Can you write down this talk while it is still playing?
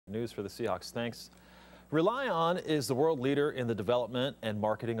News for the Seahawks. Thanks. Reli On is the world leader in the development and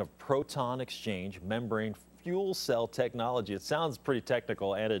marketing of proton exchange membrane fuel cell technology. It sounds pretty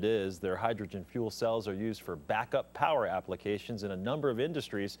technical, and it is. Their hydrogen fuel cells are used for backup power applications in a number of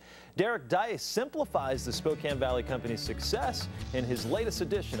industries. Deis simplifies the Spokane Valley company's success in his latest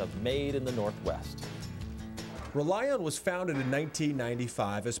edition of Made in the Northwest. Reli On was founded in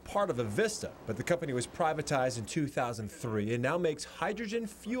 1995 as part of Avista, but the company was privatized in 2003 and now makes hydrogen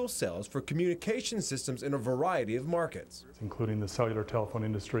fuel cells for communication systems in a variety of markets, including the cellular telephone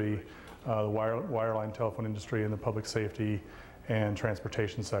industry, the wireline telephone industry, and the public safety and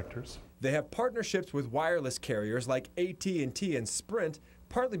transportation sectors. They have partnerships with wireless carriers like AT&T and Sprint,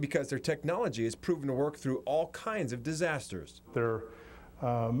 partly because their technology is proven to work through all kinds of disasters. They're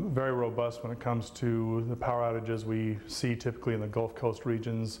very robust when it comes to the power outages we see typically in the Gulf Coast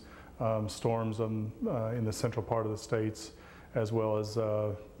regions, storms in the central part of the states, as well as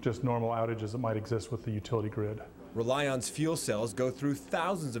just normal outages that might exist with the utility grid. Reli On's fuel cells go through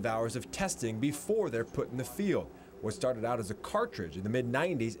thousands of hours of testing before they're put in the field. What started out as a cartridge in the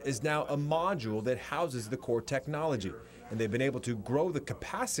mid-90s is now a module that houses the core technology, and they've been able to grow the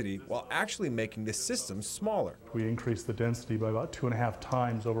capacity while actually making the system smaller. We increased the density by about 2.5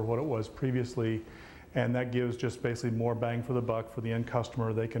 times over what it was previously, and that gives just basically more bang for the buck for the end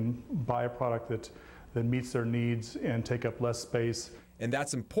customer. They can buy a product that meets their needs and take up less space. And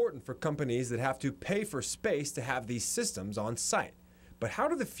that's important for companies that have to pay for space to have these systems on site. But how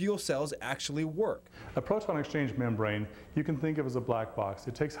do the fuel cells actually work? A proton exchange membrane you can think of as a black box.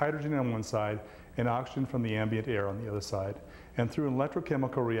 It takes hydrogen on one side and oxygen from the ambient air on the other side, and through an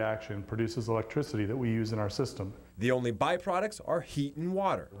electrochemical reaction produces electricity that we use in our system. The only byproducts are heat and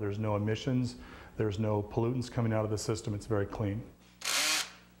water. There's no emissions, there's no pollutants coming out of the system. It's very clean.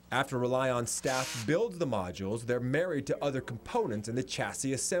 After Reli On staff builds the modules, they're married to other components in the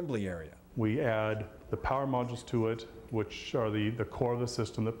chassis assembly area. We add the power modules to it, which are the core of the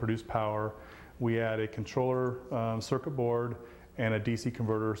system that produce power. We add a controller circuit board and a DC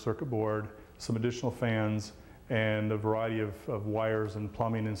converter circuit board, some additional fans, and a variety of wires and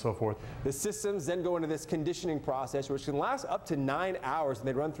plumbing and so forth. The systems then go into this conditioning process, which can last up to 9 hours, and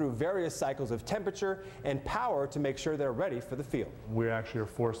they run through various cycles of temperature and power to make sure they're ready for the field. We actually are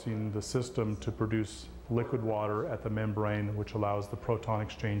forcing the system to produce liquid water at the membrane, which allows the proton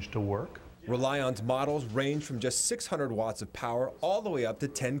exchange to work. Reli On's models range from just 600 watts of power all the way up to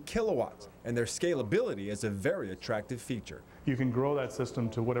 10 kilowatts, and their scalability is a very attractive feature. You can grow that system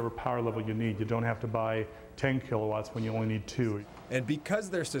to whatever power level you need. You don't have to buy 10 kilowatts when you only need 2. And because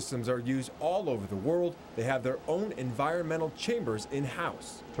their systems are used all over the world, they have their own environmental chambers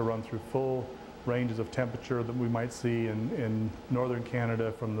in-house. To run through full ranges of temperature that we might see in northern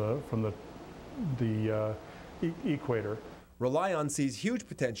Canada from the equator. Reli On sees huge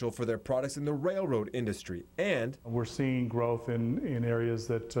potential for their products in the railroad industry, and we're seeing growth in areas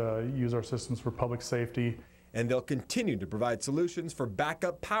that use our systems for public safety. And they'll continue to provide solutions for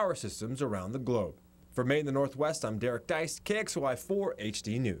backup power systems around the globe. For Made in the Northwest, I'm Deis, KXLY4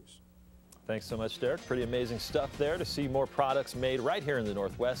 HD News. Thanks so much, Derek. Pretty amazing stuff there. To see more products made right here in the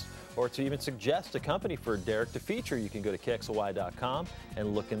Northwest, or to even suggest a company for Derek to feature, you can go to KXLY.com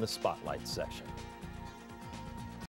and look in the Spotlight section.